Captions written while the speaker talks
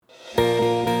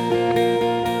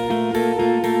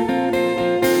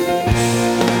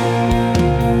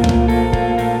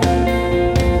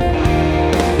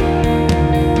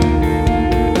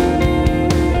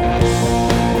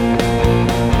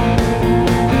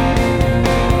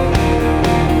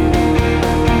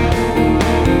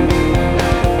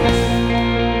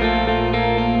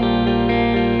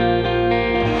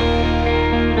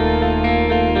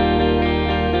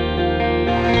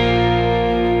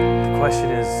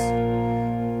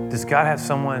Does God have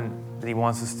someone that he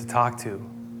wants us to talk to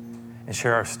and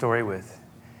share our story with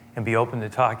and be open to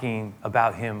talking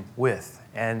about him with?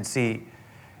 And see,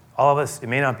 all of us, it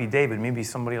may not be David, it may be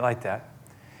somebody like that.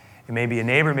 It may be a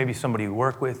neighbor, maybe somebody we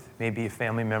work with, maybe a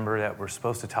family member that we're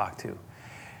supposed to talk to.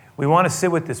 We want to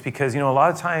sit with this because, a lot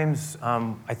of times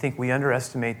I think we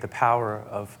underestimate the power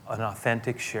of an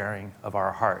authentic sharing of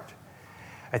our heart.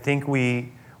 I think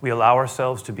we allow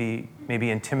ourselves to be maybe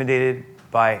intimidated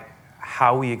by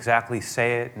how we exactly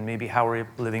say it and maybe how we're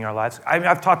living our lives.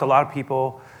 I've talked to a lot of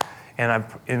people, and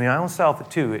in my own self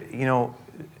too,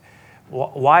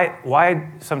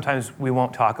 why sometimes we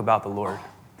won't talk about the Lord.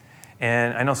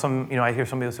 And I know I hear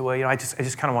some people say, well, I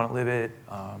just kind of want to live it.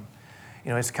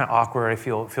 It's kind of awkward. I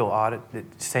feel odd at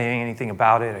saying anything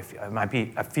about it.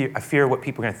 I fear what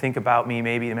people are going to think about me.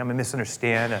 Maybe I'm going to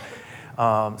misunderstand.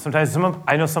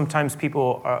 Sometimes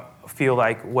people feel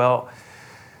like, well,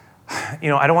 I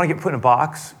don't want to get put in a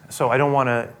box, so I don't want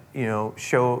to,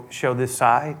 show this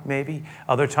side. Maybe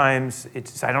other times I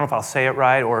don't know if I'll say it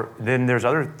right, or then there's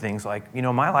other things like,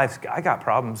 my life. I got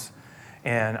problems,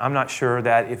 and I'm not sure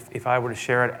that if I were to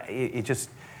share it just.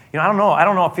 I don't know.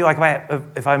 I feel like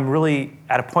if I'm really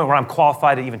at a point where I'm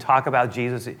qualified to even talk about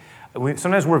Jesus.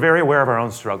 Sometimes we're very aware of our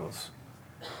own struggles.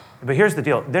 But here's the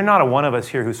deal. There's not a one of us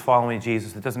here who's following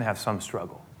Jesus that doesn't have some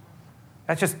struggle.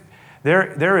 That's just,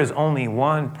 there is only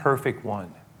one perfect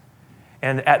one.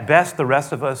 And at best, the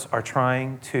rest of us are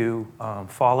trying to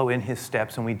follow in his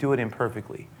steps, and we do it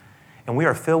imperfectly. And we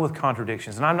are filled with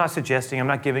contradictions. And I'm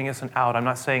not giving us an out. I'm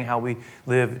not saying how we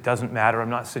live doesn't matter. I'm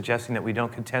not suggesting that we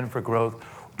don't contend for growth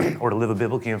or to live a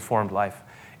biblically informed life.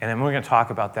 And then we're going to talk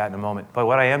about that in a moment. But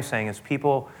what I am saying is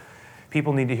people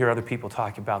need to hear other people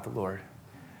talk about the Lord.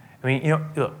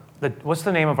 Look, what's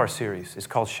the name of our series? It's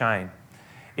called Shine.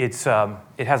 It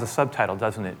has a subtitle,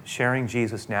 doesn't it? Sharing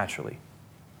Jesus Naturally.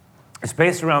 It's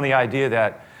based around the idea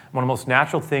that one of the most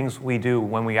natural things we do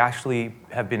when we actually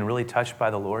have been really touched by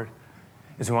the Lord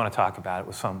is we want to talk about it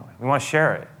with someone. We want to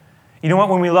share it. You know what?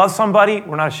 When we love somebody,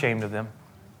 we're not ashamed of them.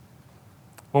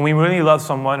 When we really love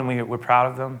someone and we're proud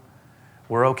of them,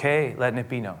 we're okay letting it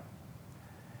be known.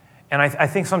 And I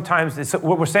think sometimes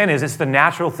what we're saying is it's the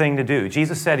natural thing to do.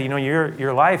 Jesus said,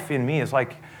 your life in me is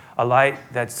like a light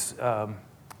that's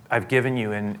I've given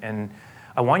you, and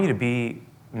I want you to be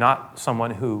not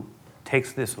someone who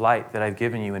takes this light that I've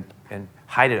given you and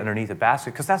hide it underneath a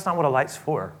basket, because that's not what a light's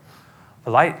for. A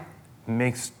light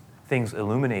makes things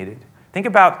illuminated. Think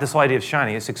about this idea of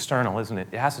shining. It's external, isn't it?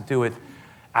 It has to do with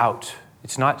out.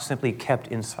 It's not simply kept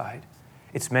inside.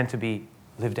 It's meant to be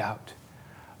lived out.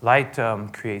 Light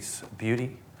creates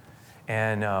beauty.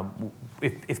 And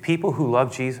if people who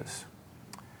love Jesus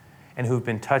and who've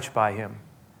been touched by him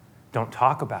don't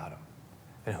talk about him,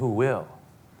 then who will?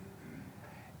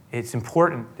 It's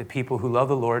important that people who love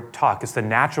the Lord talk. It's the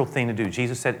natural thing to do.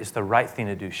 Jesus said it's the right thing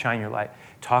to do. Shine your light.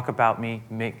 Talk about me.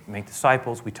 Make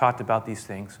disciples. We talked about these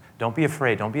things. Don't be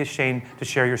afraid. Don't be ashamed to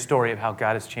share your story of how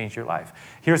God has changed your life.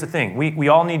 Here's the thing. We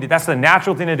all need to, that's the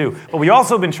natural thing to do. But we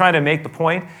also have been trying to make the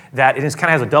point that it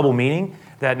kind of has a double meaning,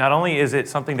 that not only is it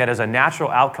something that is a natural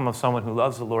outcome of someone who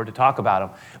loves the Lord to talk about him,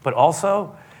 but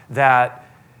also that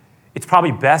it's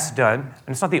probably best done, and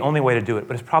it's not the only way to do it,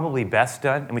 but it's probably best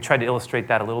done, and we tried to illustrate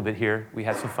that a little bit here. We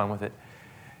had some fun with it.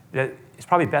 That it's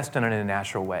probably best done in a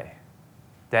natural way.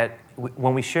 That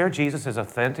when we share Jesus as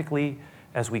authentically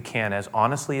as we can, as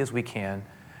honestly as we can,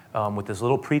 with as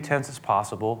little pretense as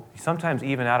possible, sometimes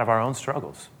even out of our own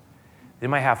struggles, it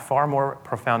might have far more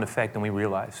profound effect than we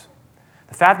realize.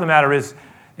 The fact of the matter is,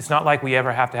 it's not like we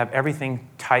ever have to have everything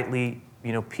tightly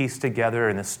pieced together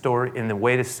in the story, in the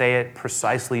way to say it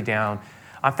precisely down.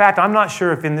 In fact, I'm not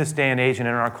sure if in this day and age and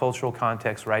in our cultural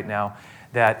context right now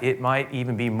that it might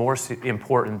even be more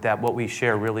important that what we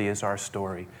share really is our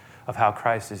story of how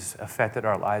Christ has affected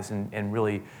our lives and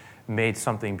really made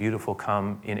something beautiful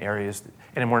come in areas.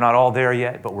 And we're not all there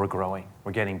yet, but we're growing.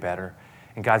 We're getting better.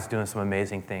 And God's doing some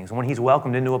amazing things. And when he's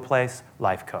welcomed into a place,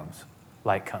 life comes.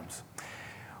 Light comes.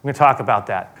 We're going to talk about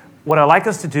that. What I'd like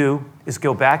us to do is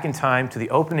go back in time to the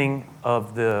opening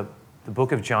of the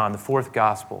book of John, the fourth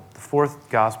gospel. The fourth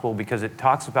gospel, because it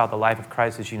talks about the life of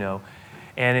Christ, as you know.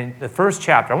 And in the first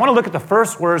chapter, I want to look at the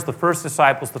first words, the first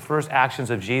disciples, the first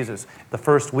actions of Jesus, the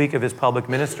first week of his public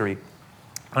ministry.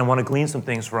 I want to glean some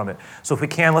things from it. So if we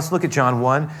can, let's look at John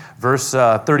 1, verse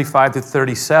 35 to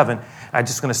 37. I'm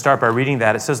just going to start by reading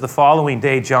that. It says, the following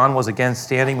day, John was again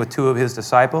standing with two of his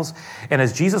disciples. And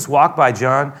as Jesus walked by,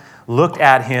 John looked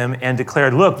at him and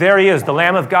declared, look, there he is, the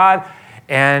Lamb of God.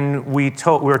 And we're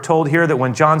told here that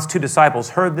when John's two disciples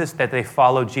heard this, that they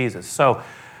followed Jesus. So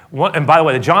And by the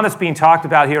way, the John that's being talked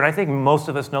about here, and I think most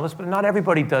of us know this, but not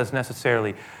everybody does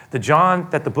necessarily. The John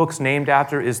that the book's named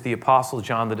after is the Apostle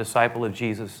John, the disciple of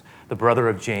Jesus, the brother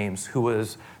of James, who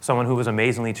was someone who was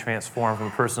amazingly transformed from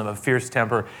a person of a fierce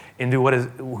temper into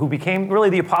who became really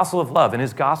the apostle of love. And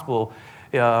his gospel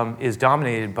is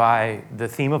dominated by the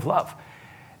theme of love.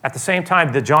 At the same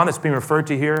time, the John that's being referred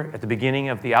to here at the beginning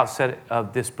of the outset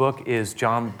of this book is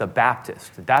John the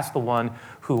Baptist. That's the one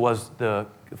who was the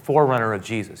forerunner of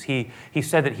Jesus. He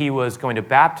said that he was going to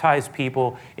baptize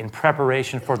people in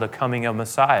preparation for the coming of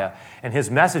Messiah. And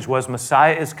his message was,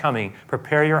 Messiah is coming,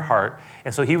 prepare your heart.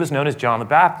 And so he was known as John the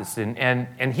Baptist.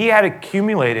 And he had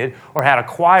accumulated or had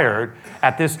acquired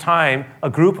at this time a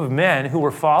group of men who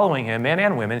were following him, men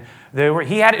and women.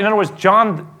 In other words,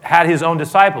 John had his own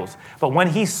disciples. But when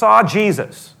he saw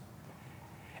Jesus,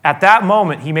 at that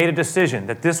moment, he made a decision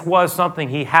that this was something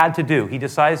he had to do. He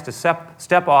decides to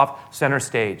step off center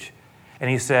stage.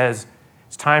 And he says,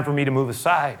 it's time for me to move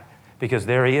aside because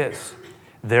there he is.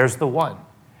 There's the one.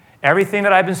 Everything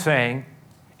that I've been saying,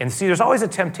 and see, there's always a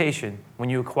temptation when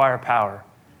you acquire power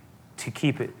to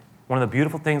keep it. One of the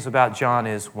beautiful things about John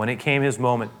is when it came his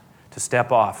moment to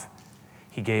step off,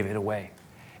 he gave it away.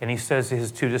 And he says to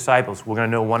his two disciples, we're going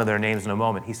to know one of their names in a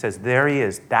moment. He says, there he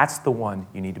is. That's the one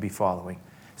you need to be following.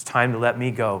 It's time to let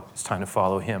me go. It's time to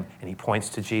follow him. And he points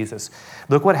to Jesus.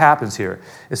 Look what happens here.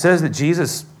 It says that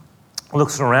Jesus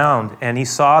looks around and he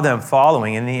saw them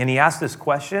following and he asked this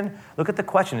question. Look at the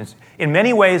question. In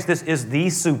many ways, this is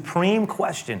the supreme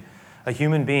question a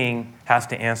human being has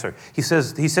to answer. He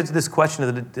said to this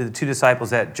question to the two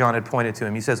disciples that John had pointed to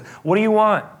him. He says, what do you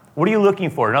want? What are you looking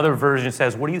for? Another version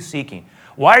says, what are you seeking?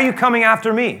 Why are you coming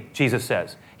after me? Jesus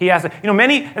says. He asked,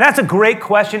 and that's a great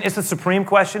question. It's a supreme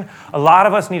question. A lot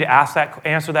of us need to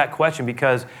answer that question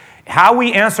because how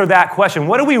we answer that question,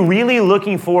 what are we really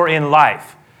looking for in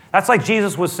life? That's like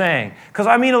Jesus was saying. Because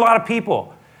I meet a lot of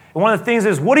people. And one of the things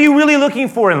is, what are you really looking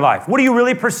for in life? What are you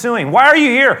really pursuing? Why are you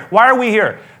here? Why are we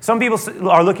here? Some people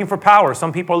are looking for power.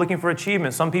 Some people are looking for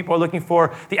achievement. Some people are looking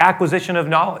for the acquisition of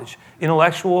knowledge,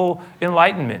 intellectual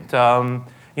enlightenment.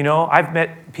 I've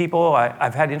met people,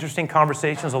 I've had interesting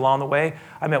conversations along the way.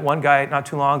 I met one guy not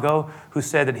too long ago who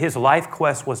said that his life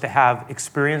quest was to have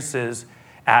experiences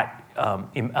at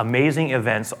amazing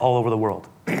events all over the world.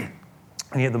 And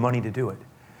he had the money to do it.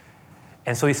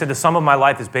 And so he said, the sum of my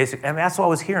life is basic. And that's what I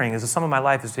was hearing, is the sum of my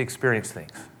life is to experience things.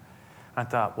 I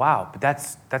thought, wow, but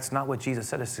that's not what Jesus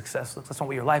said is success. That's not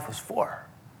what your life was for.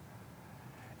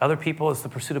 Other people, it's the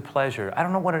pursuit of pleasure. I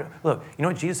don't know look, you know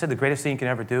what Jesus said the greatest thing you can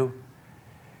ever do?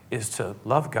 Is to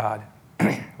love God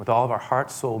with all of our heart,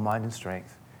 soul, mind, and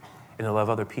strength, and to love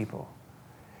other people.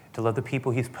 To love the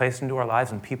people he's placed into our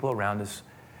lives and people around us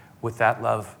with that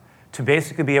love. To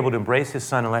basically be able to embrace his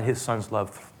son and let his son's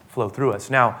love flow through us.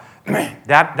 Now,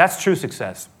 that's true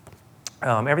success.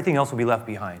 Everything else will be left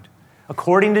behind.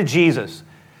 According to Jesus,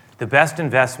 the best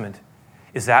investment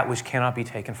is that which cannot be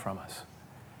taken from us.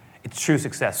 It's true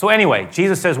success. So anyway,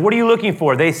 Jesus says, what are you looking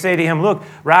for? They say to him, look,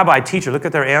 Rabbi, teacher, look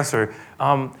at their answer.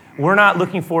 We're not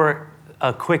looking for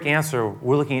a quick answer.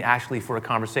 We're looking actually for a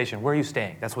conversation. Where are you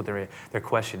staying? That's what their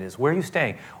question is. Where are you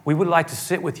staying? We would like to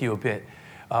sit with you a bit.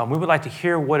 We would like to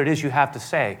hear what it is you have to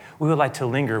say. We would like to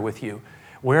linger with you.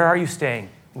 Where are you staying?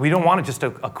 We don't want just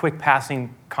a quick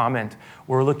passing comment.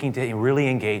 We're looking to really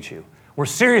engage you. We're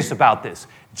serious about this.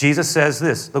 Jesus says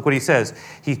this. Look what he says.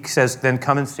 He says, then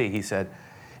come and see, he said.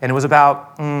 And it was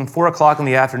about 4 o'clock in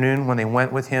the afternoon when they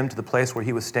went with him to the place where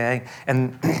he was staying.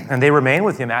 And they remained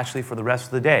with him, actually, for the rest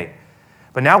of the day.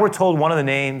 But now we're told one of the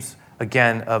names,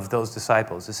 again, of those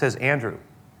disciples. It says Andrew.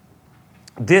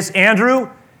 This Andrew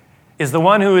is the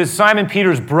one who is Simon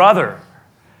Peter's brother.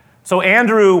 So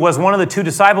Andrew was one of the two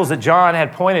disciples that John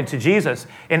had pointed to Jesus.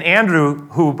 And Andrew,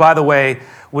 who, by the way,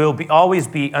 will always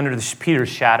be under Peter's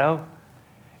shadow.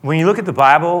 When you look at the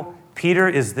Bible, Peter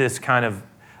is this kind of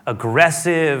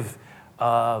aggressive,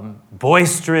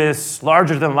 boisterous,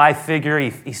 larger-than-life figure.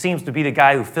 He seems to be the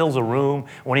guy who fills a room.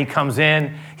 When he comes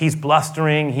in, he's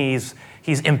blustering, he's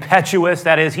impetuous.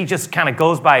 That is, he just kind of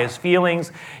goes by his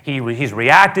feelings. He's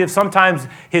reactive. Sometimes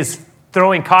his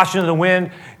throwing caution to the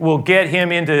wind will get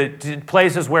him into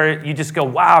places where you just go,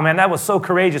 wow, man, that was so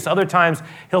courageous. Other times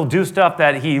he'll do stuff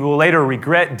that he will later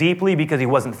regret deeply because he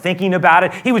wasn't thinking about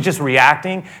it. He was just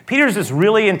reacting. Peter's this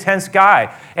really intense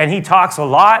guy, and he talks a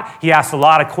lot. He asks a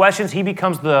lot of questions. He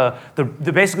becomes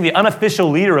basically the unofficial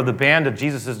leader of the band of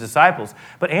Jesus' disciples.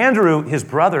 But Andrew, his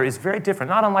brother, is very different,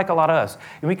 not unlike a lot of us.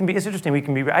 And it's interesting.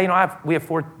 We have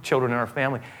 4 children in our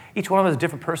family. Each one of us has a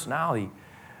different personality.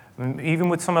 Even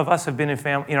with some of us have been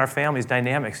in our families'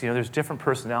 dynamics, there's different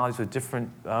personalities with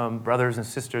different brothers and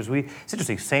sisters. It's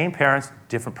interesting, same parents,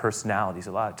 different personalities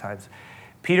a lot of times.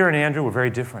 Peter and Andrew were very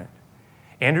different.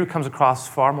 Andrew comes across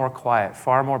far more quiet,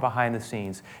 far more behind the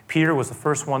scenes. Peter was the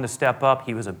first one to step up.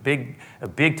 He was a big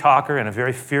talker and a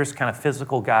very fierce kind of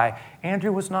physical guy.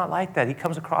 Andrew was not like that. He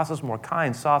comes across as more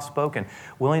kind, soft-spoken,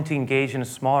 willing to engage in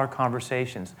smaller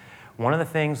conversations. One of the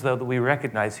things, though, that we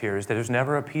recognize here is that there's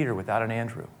never a Peter without an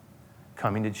Andrew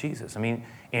coming to Jesus.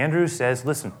 Andrew says,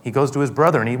 listen, he goes to his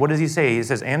brother, and what does he say? He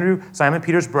says, Andrew, Simon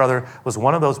Peter's brother, was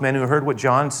one of those men who heard what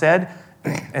John said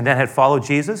and then had followed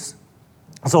Jesus.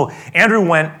 So Andrew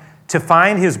went to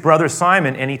find his brother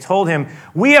Simon, and he told him,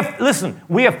 we have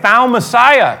found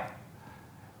Messiah.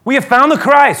 We have found the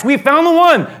Christ. We have found the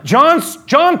one.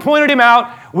 John pointed him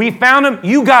out. We found him.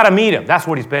 You got to meet him. That's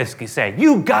what he's basically saying.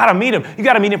 You got to meet him. You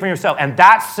got to meet him for yourself. And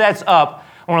that sets up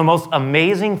one of the most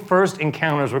amazing first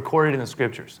encounters recorded in the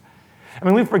Scriptures.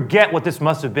 We forget what this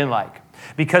must have been like,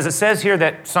 because it says here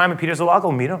that Simon Peter said, I'll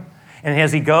go meet him. And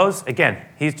as he goes, again,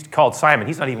 he's called Simon.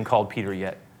 He's not even called Peter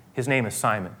yet. His name is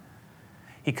Simon.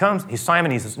 He's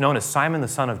Simon. He's known as Simon, the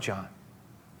son of John.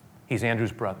 He's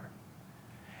Andrew's brother.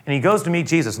 And he goes to meet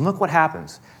Jesus. And look what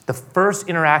happens. The first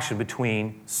interaction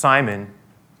between Simon,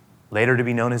 later to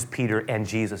be known as Peter, and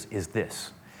Jesus is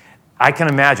this. I can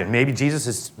imagine. Maybe Jesus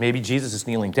is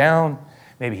kneeling down.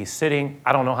 Maybe he's sitting.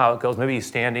 I don't know how it goes. Maybe he's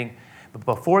standing. But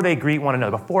before they greet one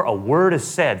another, before a word is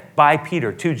said by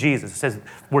Peter to Jesus, it says,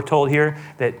 we're told here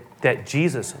that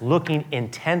Jesus, looking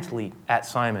intently at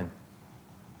Simon,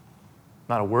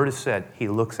 not a word is said, he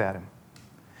looks at him.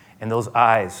 And those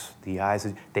eyes,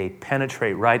 they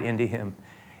penetrate right into him.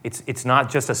 It's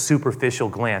not just a superficial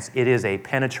glance. It is a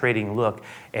penetrating look.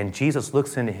 And Jesus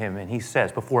looks into him and he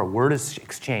says, before a word is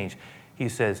exchanged, he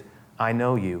says, I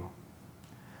know you.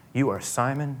 You are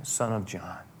Simon, son of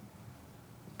John.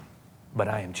 But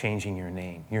I am changing your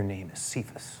name. Your name is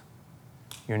Cephas.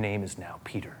 Your name is now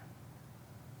Peter.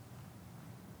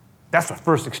 That's the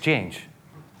first exchange.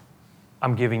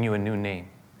 I'm giving you a new name.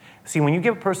 See, when you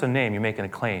give a person a name, you're making a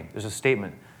claim. There's a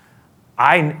statement.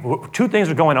 Two things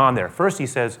are going on there. First, he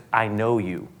says, I know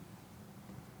you.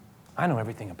 I know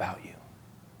everything about you.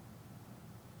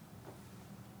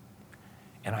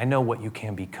 And I know what you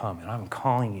can become. And I'm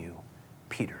calling you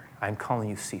Peter. I'm calling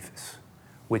you Cephas,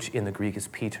 which in the Greek is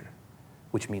Peter,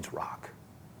 which means rock.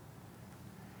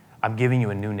 I'm giving you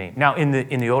a new name. Now, in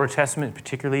the Old Testament,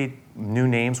 particularly, new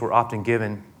names were often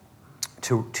given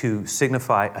to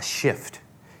signify a shift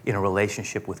in a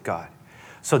relationship with God.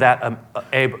 So that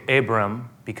Abram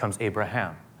becomes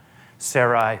Abraham.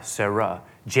 Sarai, Sarah.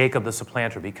 Jacob the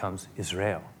supplanter becomes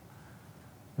Israel.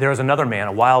 There is another man,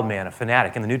 a wild man, a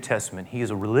fanatic in the New Testament. He is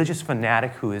a religious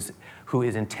fanatic who is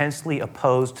intensely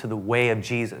opposed to the way of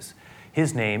Jesus.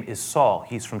 His name is Saul.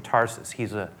 He's from Tarsus.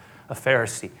 He's a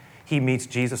Pharisee. He meets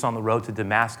Jesus on the road to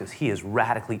Damascus. He is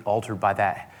radically altered by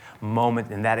that moment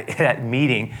and that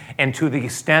meeting, and to the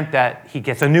extent that he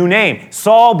gets a new name.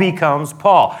 Saul becomes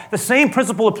Paul. The same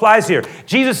principle applies here.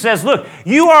 Jesus says, look,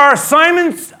 you are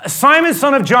Simon,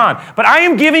 son of John, but I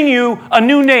am giving you a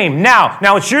new name. Now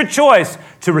it's your choice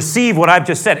to receive what I've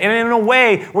just said. And in a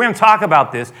way, we're going to talk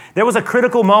about this. There was a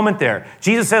critical moment there.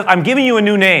 Jesus says, I'm giving you a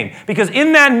new name, because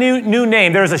in that new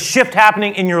name, there is a shift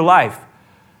happening in your life.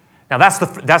 Now, that's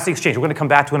the exchange. We're going to come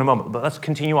back to it in a moment, but let's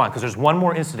continue on, because there's one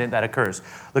more incident that occurs.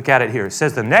 Look at it here. It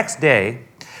says, the next day,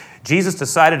 Jesus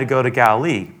decided to go to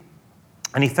Galilee,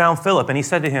 and he found Philip, and he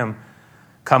said to him,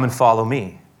 come and follow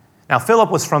me. Now, Philip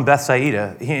was from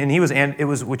Bethsaida,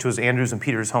 which was Andrew's and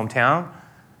Peter's hometown.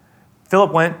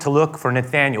 Philip went to look for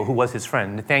Nathanael, who was his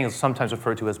friend. Nathanael is sometimes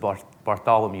referred to as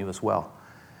Bartholomew as well.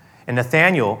 And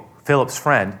Nathanael, Philip's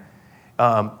friend,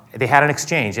 they had an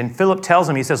exchange. And Philip tells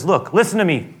him, he says, look, listen to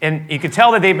me. And you can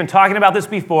tell that they've been talking about this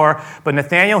before, but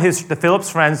Nathanael, Philip's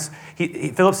friends,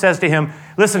 Philip says to him,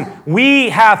 listen,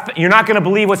 you're not going to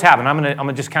believe what's happened. I'm going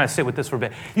to just kind of sit with this for a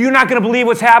bit. You're not going to believe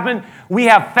what's happened. We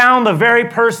have found the very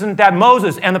person that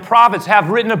Moses and the prophets have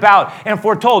written about and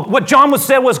foretold. What John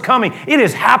said was coming. It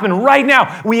has happened right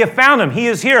now. We have found him. He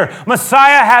is here.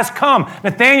 Messiah has come.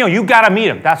 Nathanael, you got to meet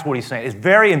him. That's what he's saying. He's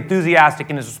very enthusiastic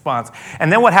in his response. And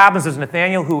then what happens is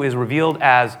Nathanael, who is revealed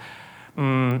as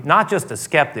not just a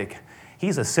skeptic,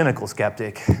 he's a cynical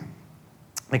skeptic.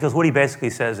 Because what he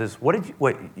basically says is,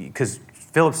 because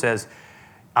Philip says,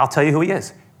 I'll tell you who he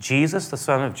is. Jesus, the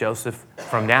son of Joseph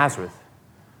from Nazareth.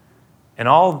 And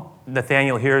all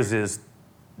Nathanael hears is,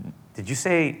 did you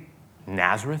say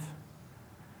Nazareth?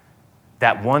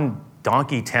 That one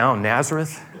donkey town,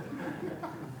 Nazareth?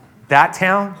 That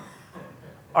town?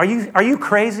 Are you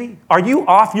crazy? Are you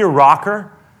off your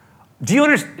rocker? Do you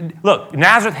understand? Look,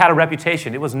 Nazareth had a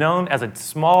reputation. It was known as a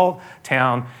small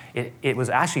town. It was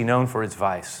actually known for its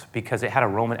vice because it had a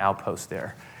Roman outpost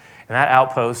there. And that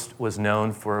outpost was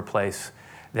known for a place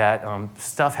that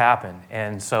stuff happened.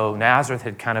 And so Nazareth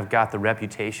had kind of got the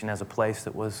reputation as a place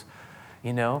that was,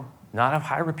 not of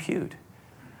high repute.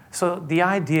 So the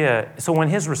idea, when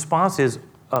his response is,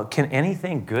 can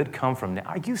anything good come from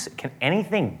Nazareth? Can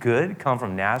anything good come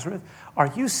from Nazareth?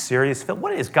 Are you serious, Phil?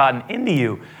 What has gotten into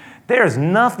you? There is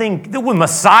nothing. The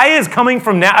Messiah is coming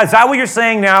from Nazareth. Is that what you're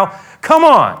saying now? Come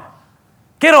on.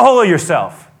 Get a hold of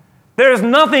yourself. There is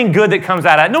nothing good that comes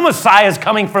out of it. No Messiah is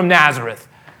coming from Nazareth.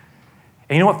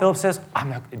 And you know what Philip says? I'm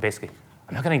not going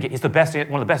to engage. It's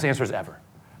one of the best answers ever.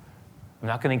 I'm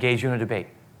not going to engage you in a debate.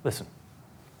 Listen,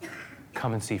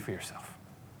 come and see for yourself.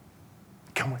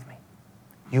 Come with me.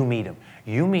 You meet him.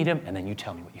 You meet him, and then you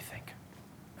tell me what you think.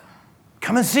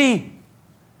 Come and see.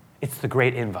 It's the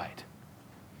great invite.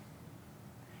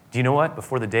 Do you know what?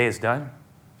 Before the day is done,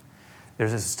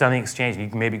 there's this stunning exchange. You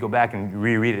can maybe go back and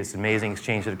reread it. It's an amazing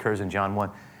exchange that occurs in John 1.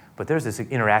 But there's this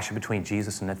interaction between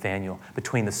Jesus and Nathanael,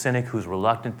 between the cynic who's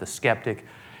reluctant, the skeptic,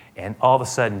 and all of a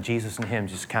sudden Jesus and him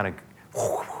just kind of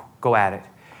go at it.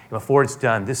 And before it's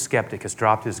done, this skeptic has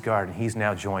dropped his guard and he's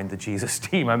now joined the Jesus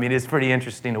team. I mean, it's pretty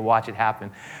interesting to watch it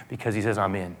happen because he says,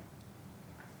 I'm in.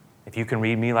 If you can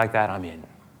read me like that, I'm in.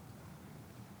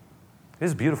 This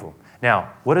is beautiful.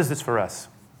 Now, what is this for us?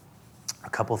 A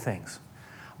couple of things.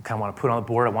 I kind of want to put on the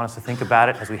board. I want us to think about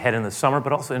it as we head into the summer,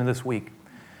 but also into this week.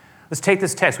 Let's take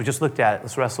this text. We just looked at it.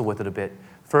 Let's wrestle with it a bit.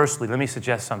 Firstly, let me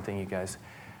suggest something, you guys.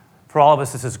 For all of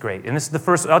us, this is great. And this is the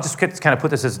first, I'll just kind of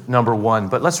put this as number one,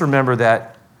 but let's remember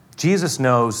that Jesus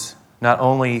knows not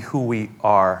only who we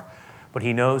are, but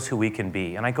he knows who we can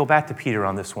be. And I go back to Peter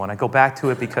on this one. I go back to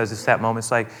it because it's that moment.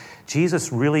 It's like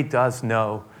Jesus really does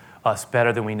know us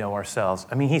better than we know ourselves.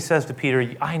 I mean, he says to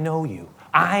Peter, I know you,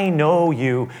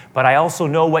 but I also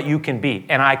know what you can be.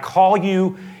 And I call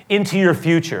you into your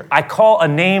future. I call a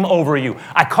name over you.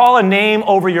 I call a name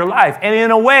over your life. And in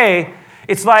a way,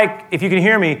 it's like, if you can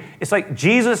hear me, it's like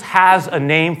Jesus has a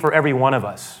name for every one of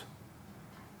us.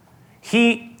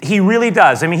 He really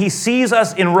does. I mean, he sees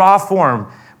us in raw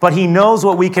form, but he knows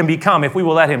what we can become if we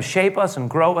will let him shape us and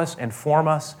grow us and form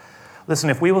us. Listen,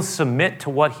 if we will submit to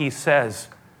what he says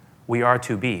we are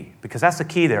to be, because that's the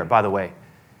key there, by the way.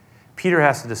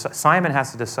 Simon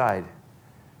has to decide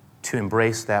to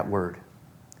embrace that word.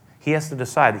 He has to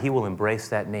decide that he will embrace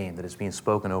that name that is being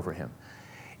spoken over him.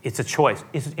 It's a choice.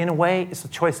 In a way, it's a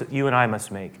choice that you and I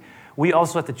must make. We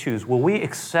also have to choose. Will we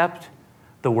accept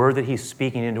the word that he's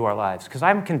speaking into our lives? Because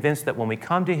I'm convinced that when we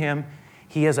come to him,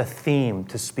 he has a theme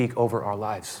to speak over our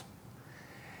lives.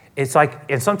 It's like,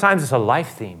 and sometimes it's a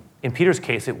life theme. In Peter's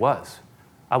case, it was.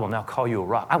 I will now call you a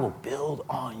rock. I will build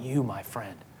on you, my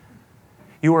friend.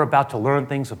 You are about to learn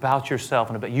things about yourself.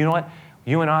 You know what?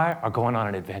 You and I are going on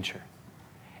an adventure.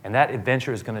 And that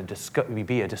adventure is going to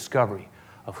be a discovery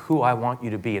of who I want you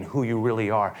to be and who you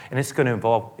really are. And it's going to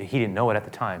involve, he didn't know it at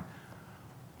the time,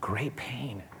 great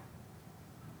pain.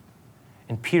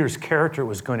 And Peter's character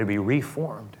was going to be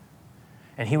reformed.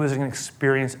 And he was going to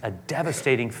experience a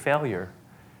devastating failure.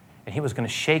 And he was going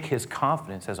to shake his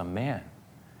confidence as a man.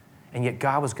 And yet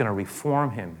God was going to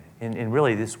reform him. And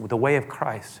really, the way of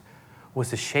Christ was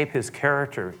to shape his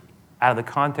character out of the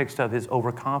context of his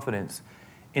overconfidence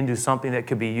into something that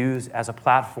could be used as a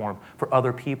platform for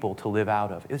other people to live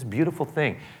out of. It's a beautiful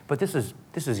thing. But this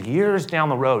is years down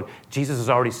the road. Jesus is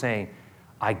already saying,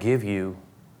 I give you,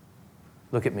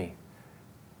 look at me.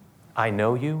 I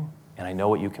know you, and I know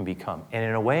what you can become. And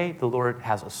in a way, the Lord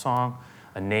has a song,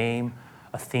 a name,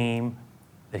 a theme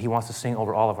that he wants to sing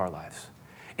over all of our lives.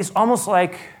 It's almost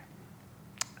like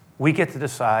we get to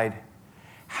decide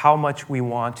how much we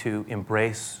want to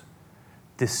embrace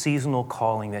this seasonal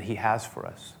calling that he has for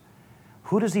us.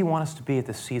 Who does he want us to be at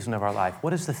this season of our life?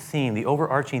 What is the theme, the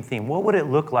overarching theme? What would it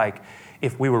look like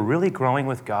if we were really growing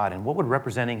with God? And what would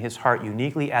representing his heart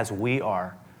uniquely as we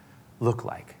are look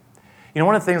like? You know,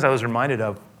 one of the things I was reminded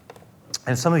of,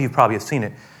 and some of you probably have seen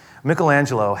it,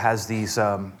 Michelangelo has these,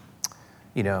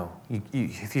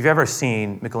 if you've ever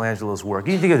seen Michelangelo's work,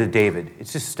 you think of the David.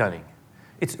 It's just stunning.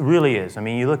 It really is. I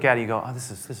mean, you look at it, you go, oh,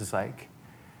 this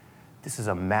is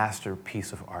a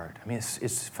masterpiece of art. I mean,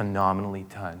 it's phenomenally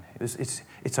done.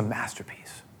 It's a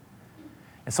masterpiece.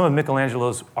 And some of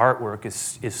Michelangelo's artwork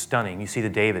is stunning. You see the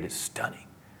David, it's stunning.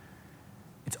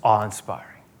 It's awe-inspiring.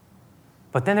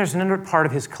 But then there's another part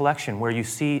of his collection where you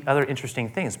see other interesting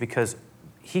things because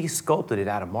he sculpted it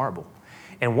out of marble.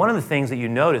 And one of the things that you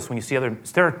notice when you see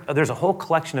there's a whole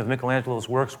collection of Michelangelo's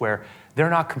works where they're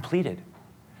not completed.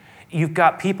 You've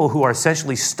got people who are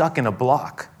essentially stuck in a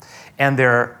block and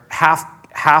they're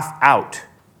half out.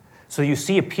 So you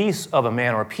see a piece of a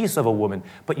man or a piece of a woman,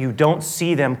 but you don't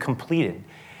see them completed.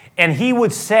 And he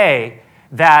would say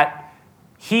that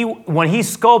when he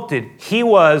sculpted, he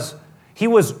was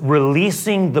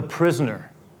releasing the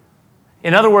prisoner.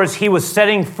 In other words, he was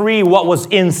setting free what was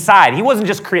inside. He wasn't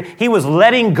just he was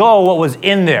letting go what was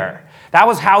in there. That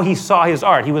was how he saw his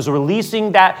art. He was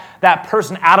releasing that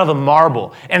person out of the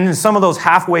marble. And in some of those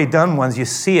halfway done ones, you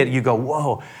see it, you go,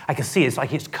 whoa, I can see it. It's like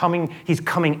he's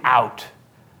coming out.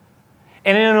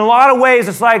 And in a lot of ways,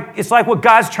 it's like what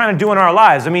God's trying to do in our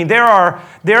lives. I mean, there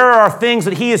are things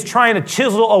that he is trying to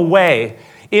chisel away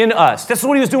in us. This is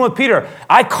what he was doing with Peter.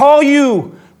 I call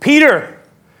you, Peter.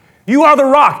 You are the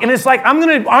rock. And it's like, I'm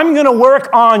gonna work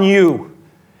on you.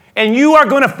 And you are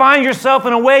going to find yourself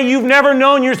in a way you've never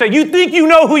known yourself. You think you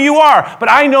know who you are, but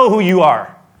I know who you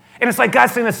are. And it's like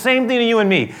God's saying the same thing to you and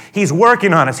me. He's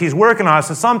working on us. He's working on us.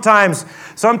 And sometimes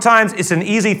it's an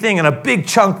easy thing and a big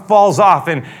chunk falls off.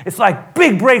 And it's like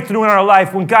big breakthrough in our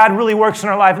life when God really works in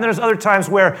our life. And there's other times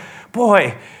where,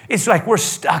 boy, it's like we're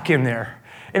stuck in there.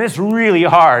 And it's really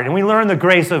hard. And we learn the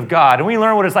grace of God. And we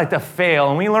learn what it's like to fail.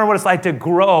 And we learn what it's like to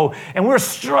grow. And we're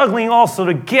struggling also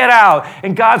to get out.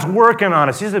 And God's working on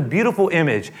us. He's a beautiful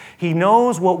image. He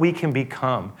knows what we can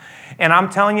become. And I'm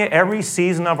telling you, every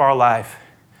season of our life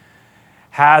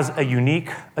has a unique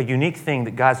thing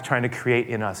that God's trying to create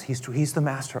in us. He's the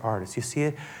master artist. You see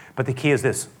it? But the key is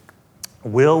this.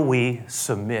 Will we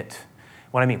submit?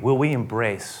 What I mean, will we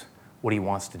embrace what he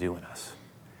wants to do in us?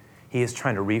 He is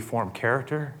trying to reform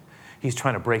character. He's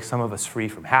trying to break some of us free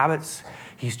from habits.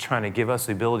 He's trying to give us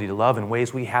the ability to love in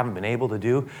ways we haven't been able to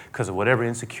do because of whatever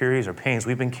insecurities or pains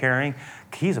we've been carrying.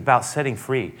 He's about setting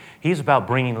free. He's about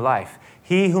bringing life.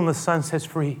 He whom the Son sets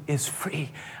free is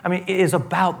free. I mean, it is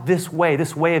about this way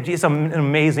of Jesus. It's an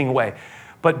amazing way.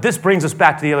 But this brings us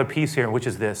back to the other piece here, which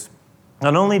is this.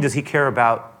 Not only does he care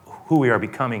about who we are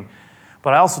becoming,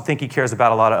 but I also think he cares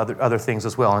about a lot of other things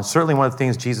as well. And certainly one of the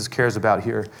things Jesus cares about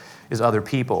here is other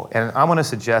people. And I want to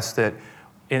suggest that,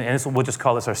 and we'll just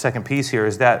call this our second piece here,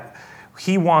 is that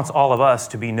he wants all of us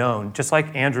to be known, just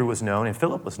like Andrew was known and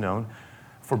Philip was known,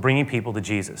 for bringing people to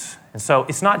Jesus. And so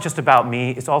it's not just about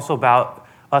me, it's also about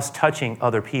us touching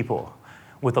other people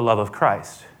with the love of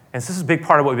Christ. And this is a big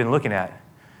part of what we've been looking at.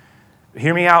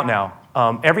 Hear me out now.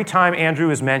 Every time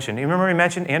Andrew is mentioned, you remember he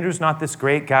mentioned Andrew's not this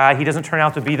great guy. He doesn't turn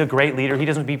out to be the great leader. He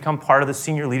doesn't become part of the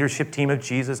senior leadership team of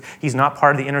Jesus. He's not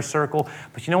part of the inner circle.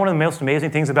 But you know one of the most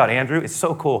amazing things about Andrew? It's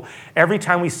so cool. Every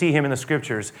time we see him in the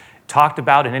scriptures talked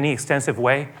about in any extensive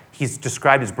way, he's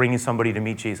described as bringing somebody to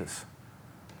meet Jesus.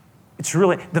 It's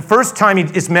really, the first time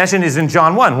it's mentioned is in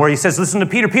John 1, where he says, listen to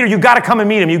Peter. Peter, you've got to come and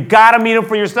meet him. You've got to meet him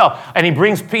for yourself. And he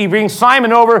brings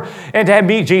Simon over and to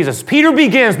meet Jesus. Peter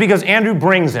begins because Andrew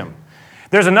brings him.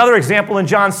 There's another example in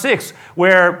John 6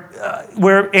 where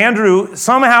Andrew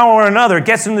somehow or another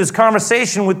gets in this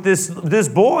conversation with this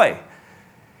boy.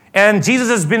 And Jesus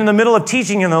has been in the middle of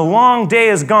teaching and a long day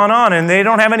has gone on and they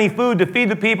don't have any food to feed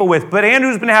the people with. But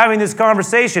Andrew's been having this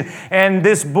conversation and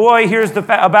this boy hears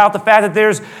about the fact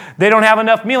that they don't have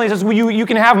enough meal. He says, well, you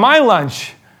can have my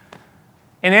lunch.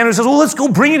 And Andrew says, well, let's go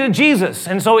bring it to Jesus.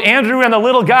 And so Andrew and the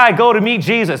little guy go to meet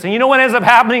Jesus. And you know what ends up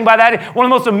happening by that? One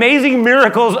of the most amazing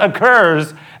miracles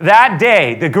occurs that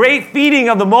day. The great feeding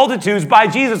of the multitudes by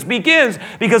Jesus begins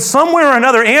because somewhere or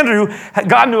another, Andrew had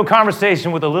gotten into a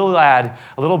conversation with a little lad,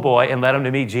 a little boy, and led him to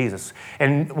meet Jesus.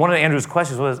 And one of Andrew's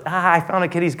questions was, I found a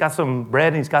kid, he's got some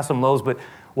bread and he's got some loaves, but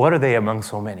what are they among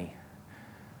so many?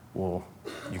 Well,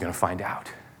 you're going to find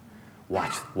out.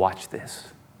 Watch this.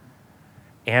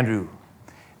 Andrew,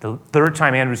 the third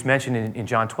time Andrew's mentioned in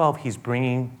John 12, he's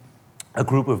bringing a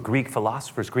group of Greek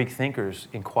philosophers, Greek thinkers,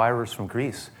 inquirers from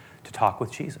Greece to talk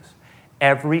with Jesus.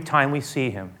 Every time we see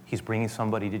him, he's bringing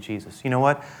somebody to Jesus. You know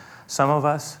what? Some of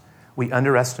us, we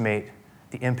underestimate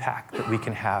the impact that we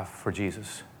can have for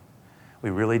Jesus. We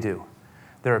really do.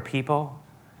 There are people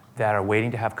that are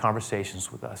waiting to have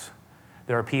conversations with us.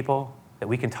 There are people that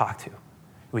we can talk to,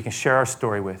 we can share our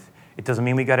story with. It doesn't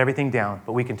mean we got everything down,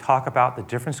 but we can talk about the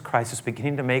difference Christ is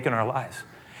beginning to make in our lives.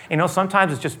 You know,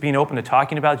 sometimes it's just being open to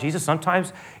talking about Jesus.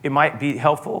 Sometimes it might be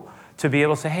helpful to be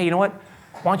able to say, hey, you know what?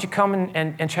 Why don't you come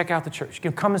and check out the church? You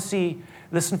can come and see,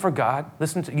 listen for God,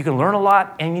 you can learn a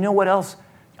lot, and you know what else?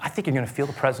 I think you're going to feel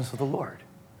the presence of the Lord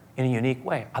in a unique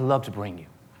way. I love to bring you.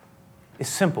 It's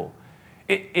simple.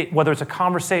 Whether it's a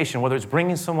conversation, whether it's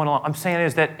bringing someone along, I'm saying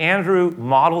is that Andrew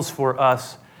models for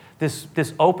us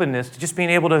this openness to just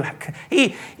being able to,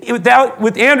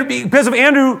 with Andrew, because of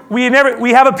Andrew, we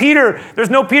have a Peter. There's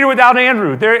no Peter without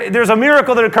Andrew. There's a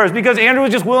miracle that occurs because Andrew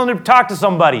was just willing to talk to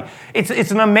somebody.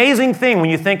 It's an amazing thing when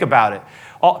you think about it.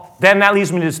 Then that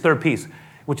leads me to this third piece.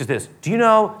 which is this. Do you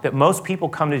know that most people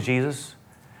come to Jesus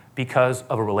because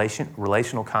of a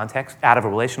relational context, out of a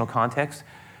relational context,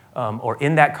 or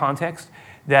in that context?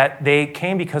 That they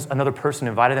came because another person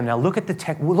invited them. Now look at the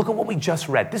text. Look at what we just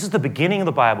read. This is the beginning of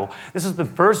the Bible. This is the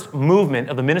first movement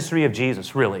of the ministry of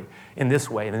Jesus, really, in this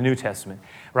way, in the New Testament,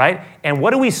 right? And what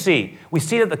do we see? We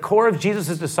see that the core of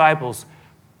Jesus' disciples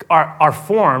are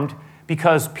formed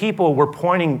because people were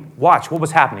pointing, watch what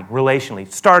was happening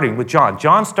relationally, starting with John.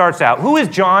 John starts out, who is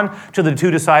John to the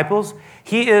two disciples?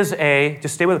 He is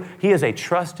just stay with him, he is a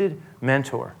trusted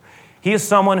mentor. He is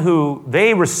someone who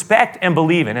they respect and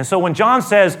believe in. And so when John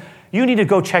says, you need to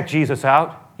go check Jesus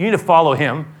out, you need to follow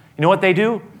him, you know what they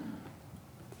do?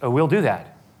 We'll do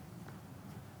that.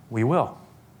 We will,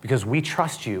 because we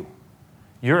trust you.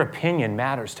 Your opinion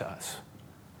matters to us.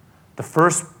 The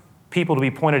first people to be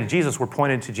pointed to Jesus were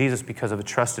pointed to Jesus because of a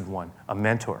trusted one, a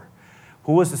mentor.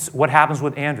 What happens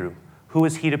with Andrew? Who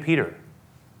is he to Peter?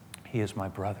 He is my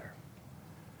brother,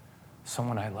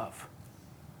 someone I love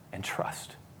and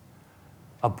trust.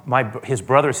 His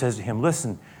brother says to him,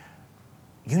 listen,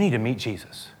 you need to meet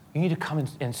Jesus. You need to come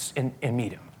and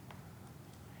meet him.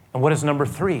 And what is number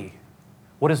 3?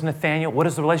 What is Nathaniel? What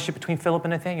is the relationship between Philip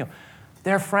and Nathaniel?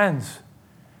 They're friends.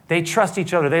 They trust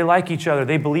each other. They like each other.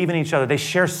 They believe in each other. They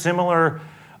share similar,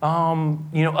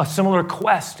 a similar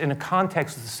quest in a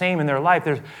context is the same in their life.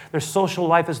 Their social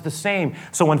life is the same.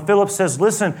 So when Philip says,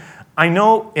 listen, I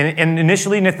know, and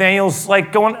initially Nathaniel's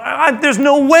like going, there's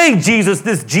no way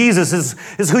this Jesus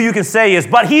is who you can say is,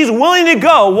 but he's willing to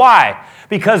go. Why?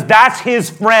 Because that's his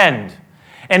friend.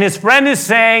 And his friend is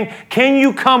saying, can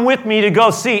you come with me to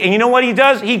go see? And you know what he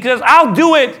does? He says, I'll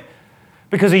do it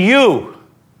because of you.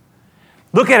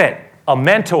 Look at it. A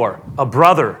mentor, a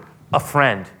brother, a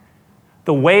friend.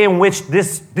 The way in which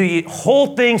the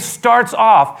whole thing starts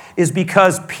off is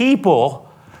because people,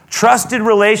 trusted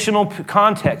relational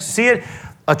context. See it?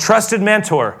 A trusted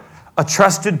mentor, a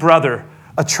trusted brother,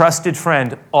 a trusted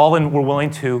friend, all were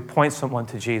willing to point someone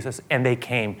to Jesus, and they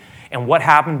came. And what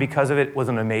happened because of it was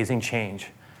an amazing change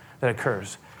that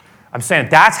occurs. I'm saying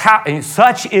that's how, and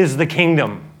such is the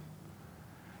kingdom.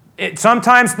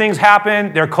 Sometimes things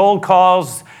happen, they're cold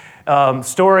calls,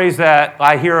 stories that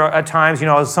I hear at times,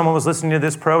 as someone was listening to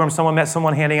this program, someone met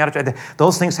someone handing out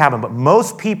those things happen. But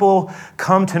most people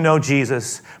come to know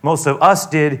Jesus. Most of us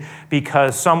did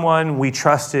because someone we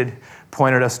trusted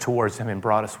pointed us towards him and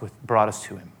brought us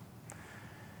to him.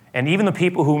 And even the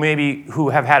people who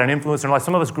have had an influence in our life,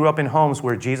 some of us grew up in homes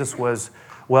where Jesus was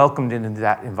welcomed into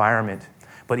that environment.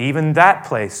 But even that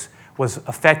place was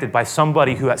affected by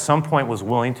somebody who at some point was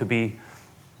willing to be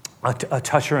a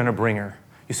toucher and a bringer.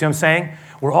 You see what I'm saying?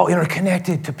 We're all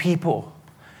interconnected to people.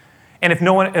 And if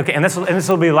no one, okay, and this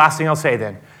will be the last thing I'll say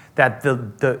then, that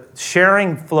the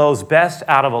sharing flows best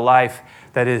out of a life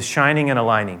that is shining and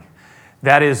aligning,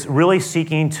 that is really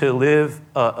seeking to live,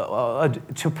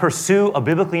 to pursue a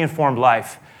biblically informed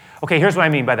life. Okay, here's what I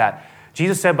mean by that.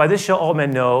 Jesus said, by this shall all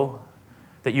men know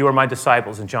that you are my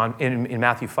disciples. In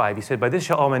Matthew 5, he said, by this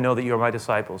shall all men know that you are my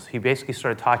disciples. He basically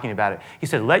started talking about it. He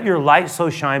said, let your light so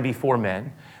shine before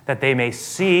men that they may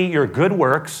see your good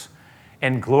works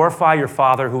and glorify your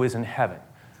Father who is in heaven.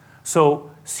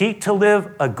 So seek to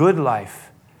live a good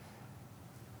life.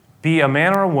 Be a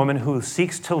man or a woman who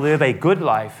seeks to live a good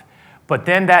life, but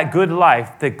then that good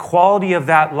life, the quality of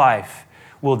that life,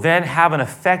 will then have an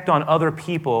effect on other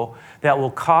people that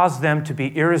will cause them to be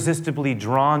irresistibly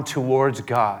drawn towards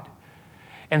God.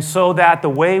 And so that the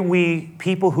way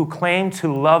people who claim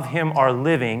to love him are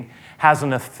living has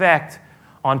an effect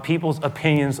on people's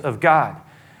opinions of God.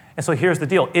 And so here's the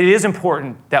deal. It is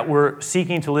important that we're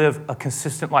seeking to live a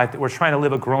consistent life, that we're trying to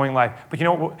live a growing life. But you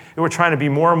know, we're trying to be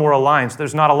more and more aligned. So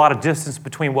there's not a lot of distance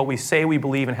between what we say we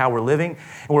believe and how we're living.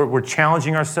 And we're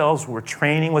challenging ourselves. We're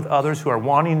training with others who are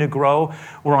wanting to grow.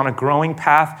 We're on a growing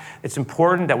path. It's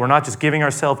important that we're not just giving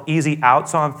ourselves easy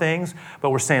outs on things, but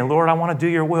we're saying, Lord, I want to do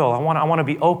your will. I want to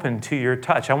be open to your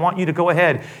touch. I want you to go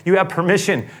ahead. You have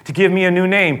permission to give me a new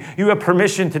name. You have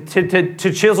permission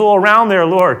to chisel around there,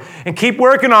 Lord, and keep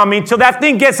working on me until that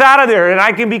thing gets out of there and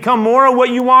I can become more of what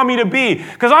you want me to be.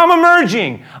 Because I'm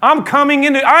emerging. I'm coming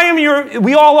into,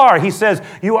 we all are. He says,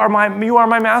 you are my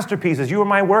masterpieces. You are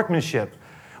my workmanship.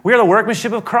 We are the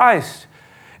workmanship of Christ.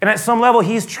 And at some level,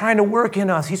 he's trying to work in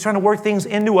us. He's trying to work things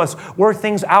into us, work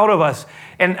things out of us.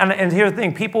 And here's the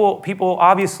thing. People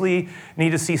obviously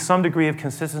need to see some degree of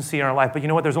consistency in our life. But you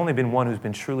know what? There's only been one who's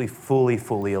been truly,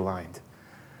 fully aligned.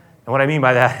 And what I mean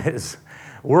by that is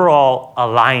we're all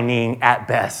aligning at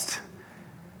best.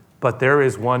 But there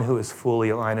is one who is fully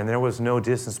aligned, and there was no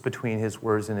distance between his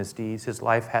words and his deeds. His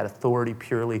life had authority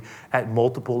purely at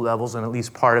multiple levels, and at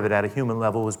least part of it at a human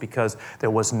level was because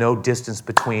there was no distance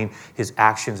between his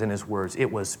actions and his words.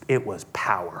 It was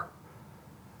power.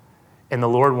 And the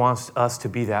Lord wants us to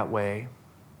be that way.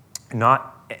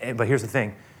 But here's the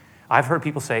thing. I've heard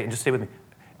people say, and just stay with me,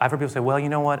 I've heard people say, well, you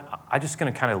know what? I'm just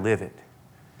going to kind of live it.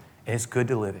 And it's good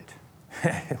to live it.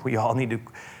 We all need to.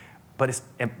 But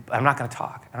I'm not going to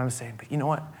talk. And I'm saying, but you know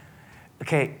what?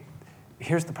 Okay,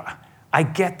 here's the problem. I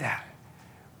get that.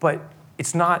 But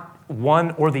it's not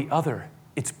one or the other.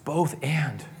 It's both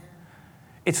and.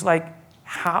 It's like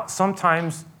how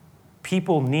sometimes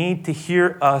people need to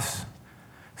hear us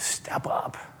step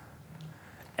up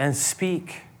and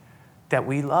speak that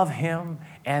we love him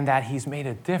and that he's made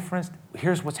a difference.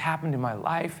 Here's what's happened in my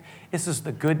life. This is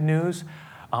the good news.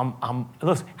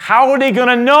 Listen, how are they going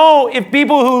to know if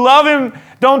people who love him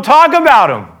don't talk about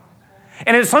him?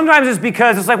 And sometimes it's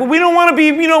because it's like, well, we don't want to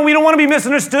be, we don't want to be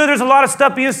misunderstood. There's a lot of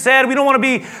stuff being said. We don't want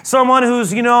to be someone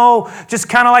who's, just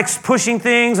kind of like pushing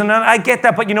things. And I get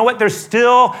that. But you know what?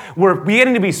 We're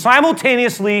beginning to be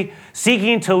simultaneously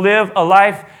seeking to live a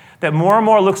life that more and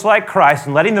more looks like Christ,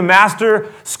 and letting the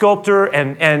master sculptor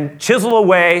and chisel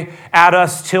away at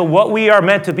us till what we are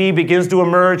meant to be begins to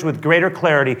emerge with greater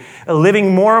clarity,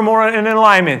 living more and more in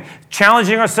alignment,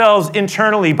 challenging ourselves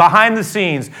internally, behind the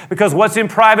scenes, because what's in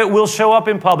private will show up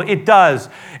in public. It does.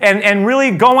 And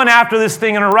really going after this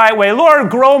thing in the right way.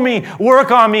 Lord, grow me, work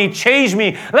on me, change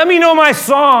me. Let me know my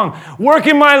song. Work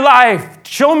in my life.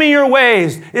 Show me your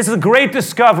ways. This is a great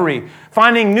discovery.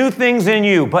 Finding new things in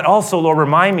you, but also, Lord,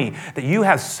 remind me that you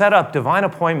have set up divine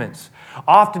appointments.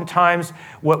 Oftentimes,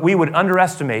 what we would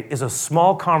underestimate is a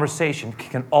small conversation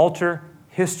can alter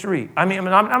history. I'm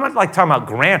not like talking about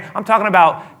grand. I'm talking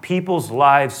about people's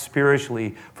lives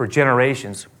spiritually for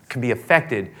generations can be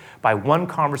affected by one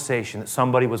conversation that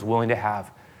somebody was willing to have.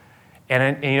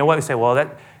 And you know what? We say,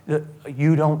 well,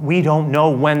 we don't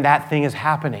know when that thing is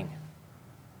happening.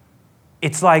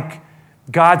 It's like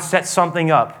God sets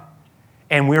something up.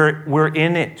 And we're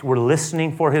in it. We're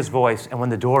listening for his voice. And when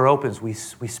the door opens, we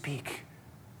speak.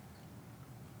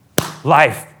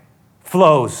 Life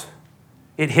flows.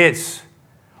 It hits.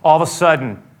 All of a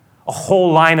sudden, a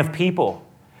whole line of people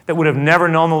that would have never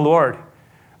known the Lord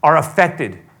are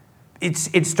affected.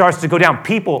 It starts to go down.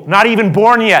 People, not even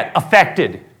born yet,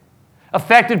 affected.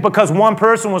 Affected because one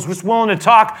person was just willing to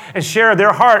talk and share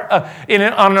their heart on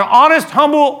an honest,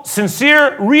 humble,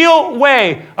 sincere, real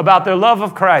way about their love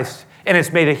of Christ. And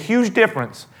it's made a huge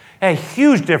difference. A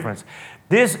huge difference.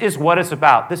 This is what it's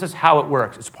about. This is how it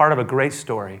works. It's part of a great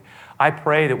story. I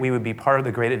pray that we would be part of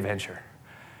the great adventure.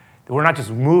 That we're not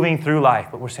just moving through life,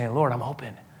 but we're saying, Lord, I'm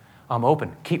open. I'm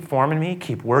open. Keep forming me.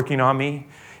 Keep working on me.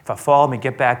 If I fall, let me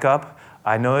get back up.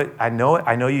 I know it. I know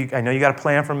you got a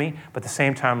plan for me. But at the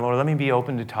same time, Lord, let me be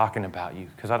open to talking about you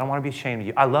because I don't want to be ashamed of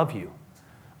you. I love you.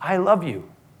 I love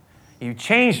you. You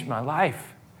changed my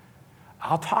life.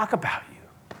 I'll talk about you.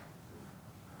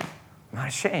 I'm not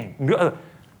ashamed.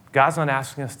 God's not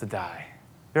asking us to die.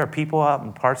 There are people out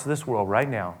in parts of this world right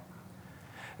now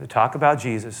that talk about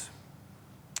Jesus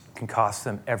can cost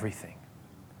them everything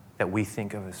that we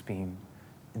think of as being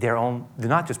their own. They're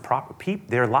not just proper people,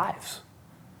 their lives.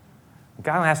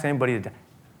 God doesn't ask anybody to die.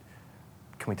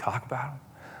 Can we talk about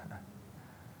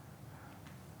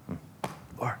them?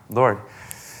 Lord,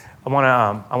 I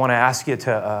want to ask you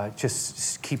to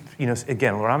just keep,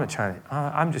 again, Lord,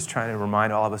 I'm just trying to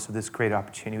remind all of us of this great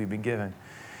opportunity we've been given.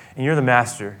 And you're the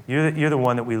master. You're the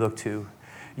one that we look to.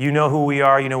 You know who we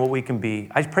are. You know what we can be.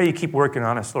 I pray you keep working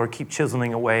on us, Lord. Keep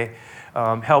chiseling away.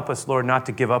 Help us, Lord, not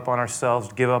to give up on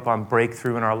ourselves, give up on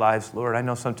breakthrough in our lives, Lord. I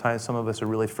know sometimes some of us are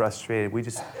really frustrated. We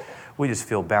just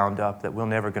feel bound up that we're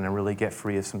never going to really get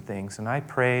free of some things. And I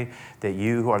pray that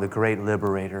you, who are the great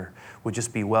liberator, would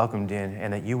just be welcomed in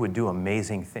and that you would do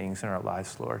amazing things in our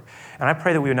lives, Lord. And I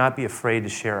pray that we would not be afraid to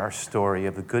share our story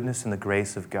of the goodness and the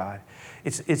grace of God.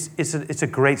 It's a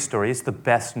great story. It's the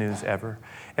best news ever.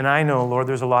 And I know, Lord,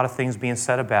 there's a lot of things being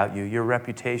said about you. Your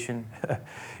reputation,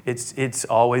 it's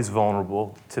always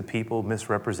vulnerable to people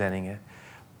misrepresenting it.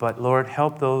 But Lord,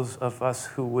 help those of us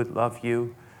who would love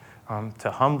you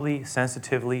to humbly,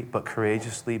 sensitively, but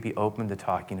courageously be open to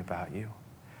talking about you.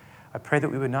 I pray that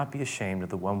we would not be ashamed of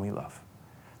the one we love,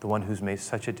 the one who's made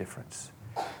such a difference.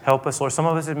 Help us, Lord. Some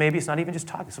of us, maybe it's not even just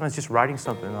talking. Sometimes just writing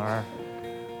something on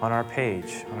our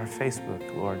page, on our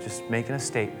Facebook, Lord, just making a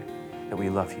statement that we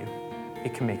love you.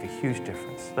 It can make a huge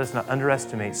difference. Let us not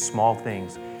underestimate small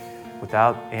things.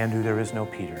 Without Andrew, there is no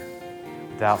Peter.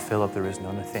 Without Philip, there is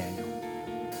no Nathaniel.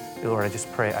 Lord,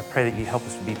 I pray that you help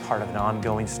us to be part of an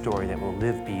ongoing story that will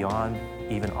live beyond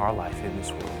even our life in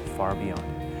this world, far beyond.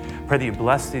 I pray that you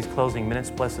bless these closing minutes,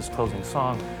 bless this closing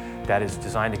song that is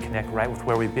designed to connect right with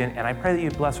where we've been. And I pray that you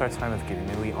bless our time of giving.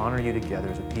 May we honor you together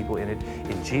as a people in it.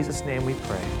 In Jesus' name we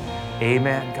pray.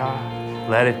 Amen, God.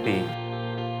 Let it be.